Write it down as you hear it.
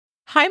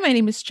Hi, my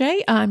name is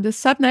Jay. I'm the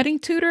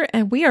subnetting tutor,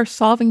 and we are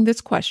solving this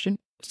question.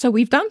 So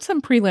we've done some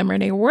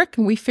preliminary work,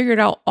 and we figured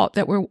out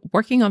that we're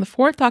working on the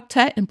fourth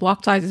octet, and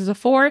block size is a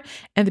 4,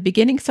 and the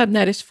beginning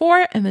subnet is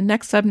 4, and the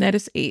next subnet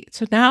is 8.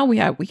 So now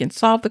we can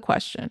solve the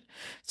question.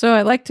 So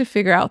I like to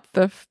figure out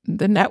the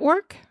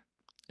network.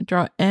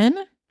 Draw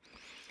N,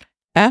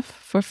 F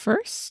for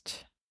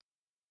first,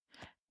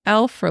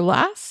 L for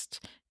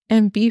last,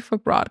 and B for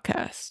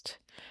broadcast.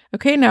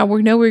 Okay, now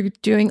we know we're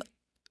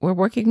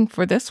working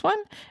for this one,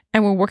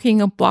 and we're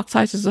working on block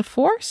sizes of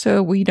 4.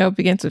 So we know it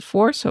begins at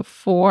 4. So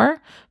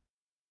 4.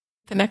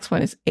 The next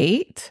one is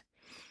 8.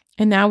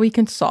 And now we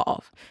can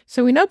solve.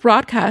 So we know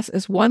broadcast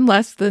is 1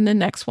 less than the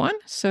next one.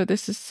 So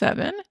this is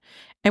 7.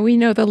 And we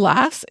know the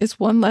last is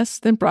 1 less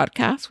than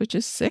broadcast, which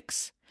is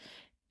 6.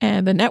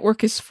 And the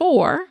network is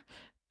 4.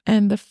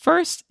 And the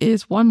first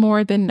is 1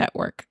 more than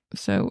network.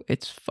 So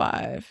it's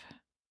 5.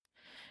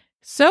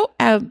 So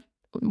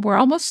we're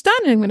almost done,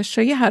 and I'm going to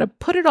show you how to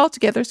put it all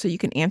together so you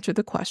can answer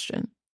the question.